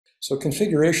So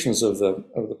configurations of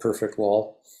the perfect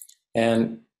wall,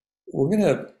 and we're going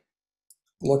to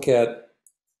look at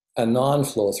a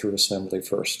non-flow through assembly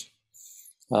first.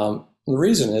 The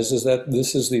reason is that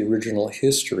this is the original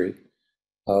history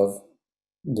of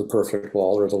the perfect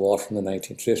wall, or the wall from the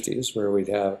 1950s, where we'd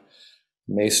have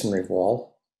masonry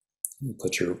wall. You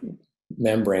put your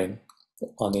membrane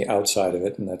on the outside of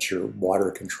it, and that's your water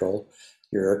control,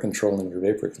 your air control, and your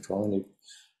vapor control. And you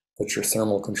put your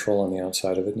thermal control on the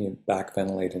outside of it, and you back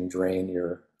ventilate and drain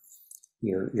your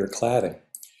cladding.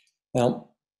 Now,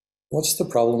 what's the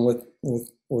problem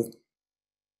with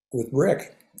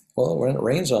brick? Well, when it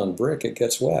rains on brick, it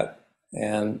gets wet,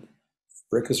 and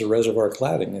brick is a reservoir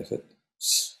cladding. If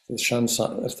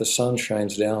the sun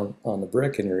shines down on the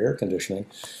brick in your air conditioning,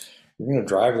 you're going to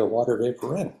drive the water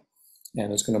vapor in,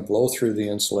 and it's going to blow through the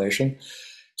insulation.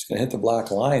 It's going to hit the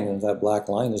black line, and if that black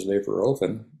line is vapor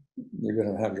open, you're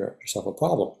going to have yourself a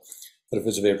problem. But if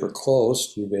it's vapor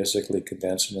closed, you basically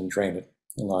condense it and drain it,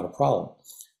 and not a problem.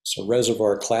 So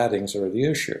reservoir claddings are the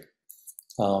issue.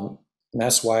 And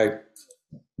that's why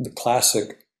the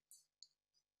classic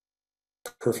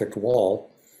perfect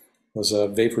wall was a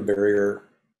vapor barrier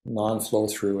non-flow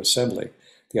through assembly.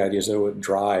 The idea is that it would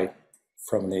dry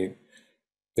from the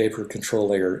vapor control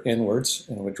layer inwards,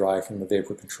 and it would dry from the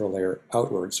vapor control layer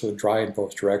outwards. So it would dry in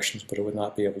both directions, but it would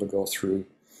not be able to go through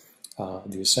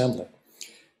the assembly.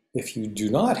 If you do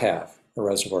not have a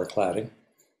reservoir cladding,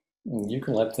 you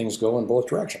can let things go in both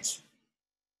directions.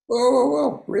 Whoa, whoa,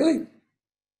 whoa, really?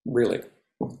 Really?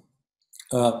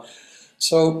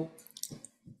 So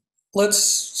let's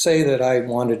say that I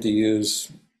wanted to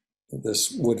use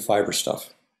this wood fiber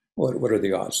stuff. What are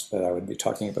the odds that I would be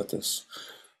talking about this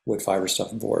wood fiber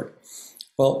stuff board?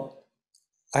 Well,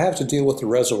 I have to deal with the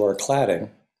reservoir cladding,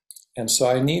 and so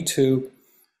I need to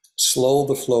slow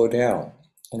the flow down,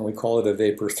 and we call it a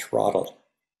vapor throttle.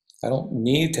 I don't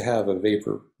need to have a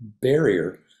vapor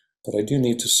barrier, but I do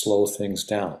need to slow things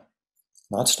down,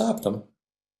 not stop them.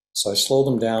 So I slow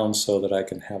them down so that I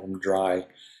can have them dry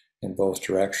in both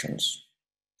directions.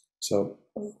 So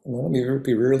let me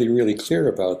be really, really clear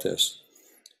about this.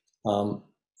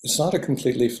 It's not a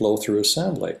completely flow-through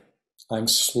assembly. I'm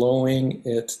slowing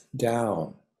it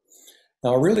down.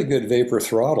 Now, a really good vapor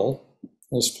throttle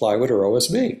is plywood or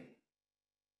OSB.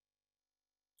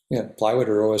 You have plywood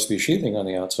or OSB sheathing on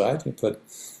the outside. You put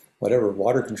whatever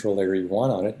water control layer you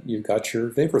want on it. You've got your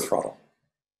vapor throttle.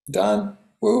 Done.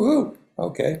 Woohoo!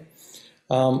 Okay.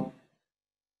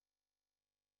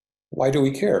 Why do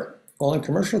we care? Well, in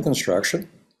commercial construction,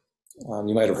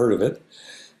 you might have heard of it,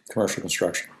 commercial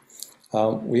construction,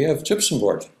 we have gypsum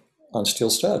board on steel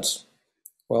studs.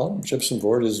 Well, gypsum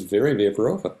board is very vapor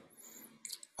open.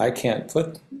 I can't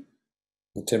put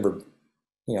the timber,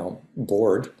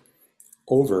 board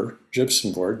over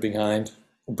gypsum board behind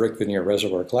a brick veneer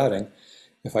reservoir cladding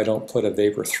if I don't put a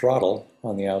vapor throttle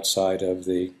on the outside of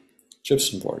the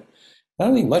gypsum board. I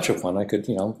don't need much of one. I could,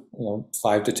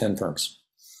 5 to 10 perms.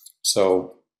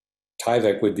 So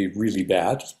Tyvek would be really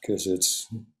bad because it's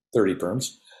 30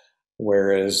 perms,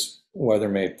 whereas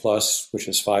Weathermate Plus, which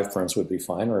is 5 perms, would be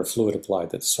fine, or a fluid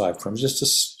applied that's 5 perms, just to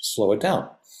slow it down.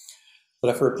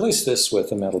 But if I replace this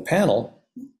with a metal panel,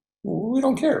 we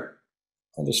don't care.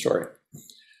 End of story.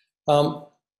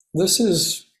 This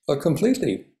is a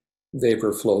completely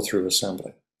vapor flow-through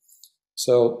assembly.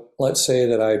 So let's say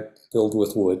that I build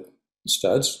with wood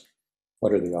studs.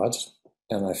 What are the odds?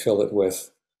 And I fill it with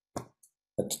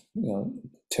a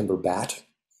timber bat.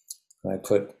 And I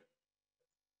put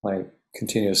my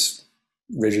continuous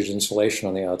rigid insulation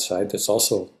on the outside that's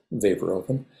also vapor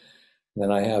open. And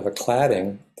then I have a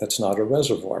cladding that's not a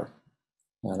reservoir.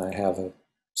 And I have a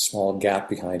small gap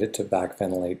behind it to back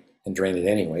ventilate and drain it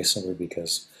anyway, simply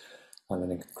because I'm an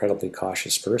incredibly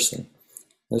cautious person.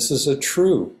 This is a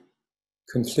true,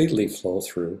 completely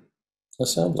flow-through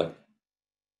assembly.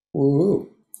 Woo-hoo.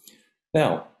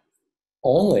 Now,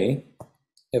 only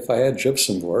if I had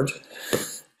gypsum board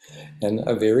and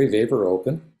a very vapor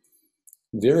open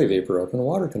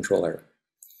water control layer.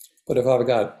 But if I've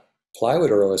got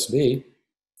plywood or OSB,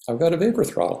 I've got a vapor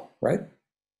throttle, right?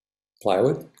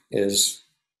 Plywood is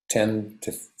 10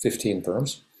 to 15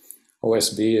 perms.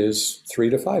 OSB is 3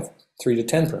 to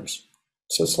 10 perms.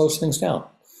 So it slows things down.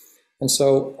 And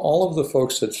so all of the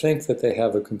folks that think that they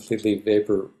have a completely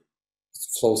vapor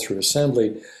flow-through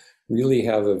assembly really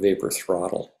have a vapor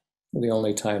throttle. The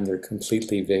only time they're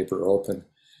completely vapor open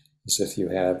is if you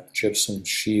have gypsum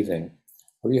sheathing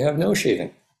or you have no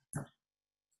sheathing.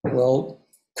 Well,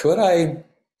 could I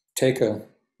take a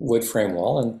wood frame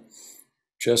wall and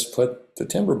just put the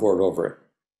timber board over it?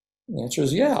 The answer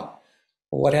is yeah.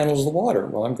 Well, what handles the water?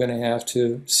 Well, I'm going to have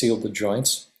to seal the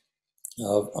joints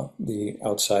of the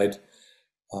outside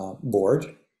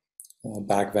board,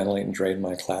 back ventilate and drain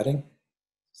my cladding,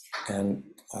 and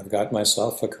I've got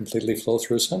myself a completely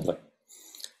flow-through assembly.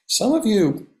 Some of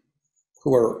you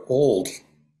who are old,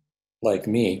 like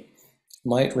me,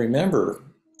 might remember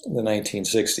the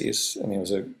 1960s. I mean, it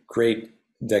was a great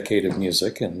decade of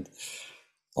music and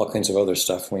all kinds of other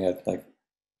stuff. We had like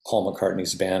Paul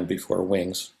McCartney's band before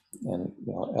Wings, and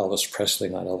Elvis Presley,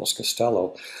 not Elvis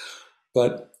Costello.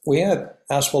 But we had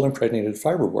asphalt impregnated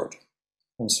fiberboard.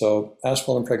 And so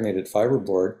asphalt impregnated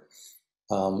fiberboard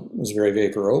was very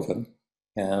vapor open.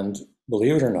 And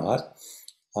believe it or not,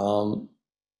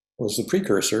 was the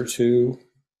precursor to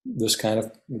this kind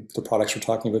of the products we're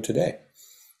talking about today.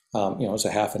 It's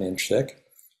a half an inch thick.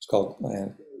 It's called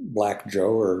Black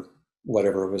Joe or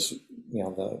whatever it was,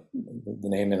 the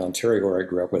name in Ontario where I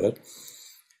grew up with it.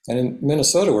 And in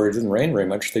Minnesota, where it didn't rain very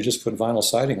much, they just put vinyl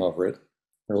siding over it,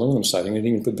 or aluminum siding. They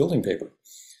didn't even put building paper.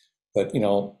 But,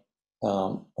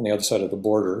 on the other side of the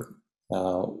border,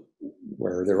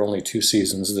 where there were only 2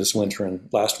 seasons, this winter and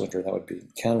last winter, that would be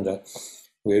Canada,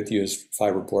 we would use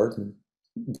fiberboard and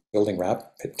building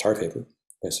wrap, tar paper,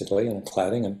 basically, and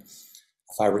cladding and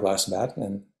a fiberglass mat.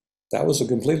 And that was a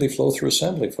completely flow-through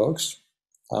assembly, folks.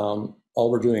 All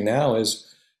we're doing now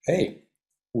is, hey,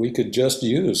 we could just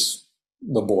use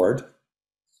the board,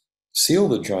 seal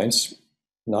the joints,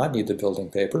 not need the building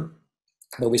paper,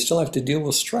 but we still have to deal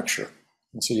with structure.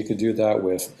 And so you could do that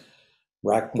with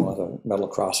the metal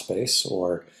cross space,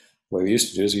 or what we used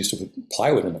to do is we used to put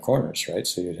plywood in the corners, right?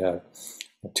 So you'd have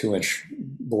a 2-inch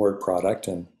board product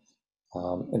and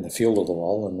in the field of the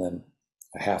wall, and then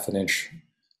a half an inch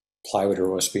plywood or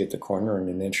OSB at the corner and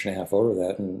an inch and a half over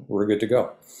that, and we're good to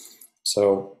go.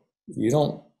 So you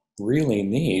don't really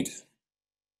need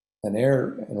an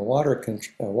air and a water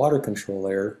control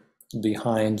layer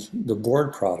behind the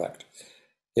board product.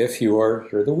 If you are,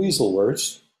 here are the weasel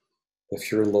words,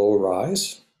 if you're low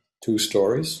rise, 2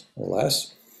 stories or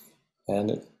less,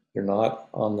 and you're not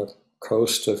on the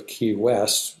coast of Key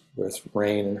West with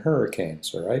rain and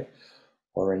hurricanes, all right,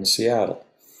 or in Seattle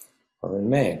or in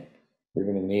Maine, you're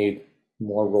going to need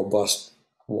more robust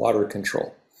water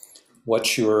control.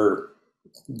 What's your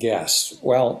guess?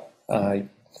 Well,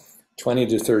 20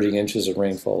 to 30 inches of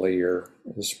rainfall a year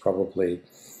is probably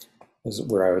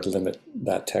where I would limit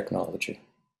that technology,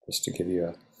 just to give you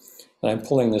a, and I'm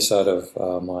pulling this out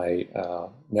of my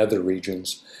nether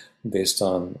regions based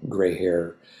on gray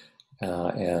hair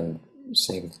and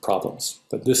seeing problems.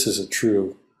 But this is a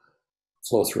true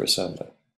flow-through assembly.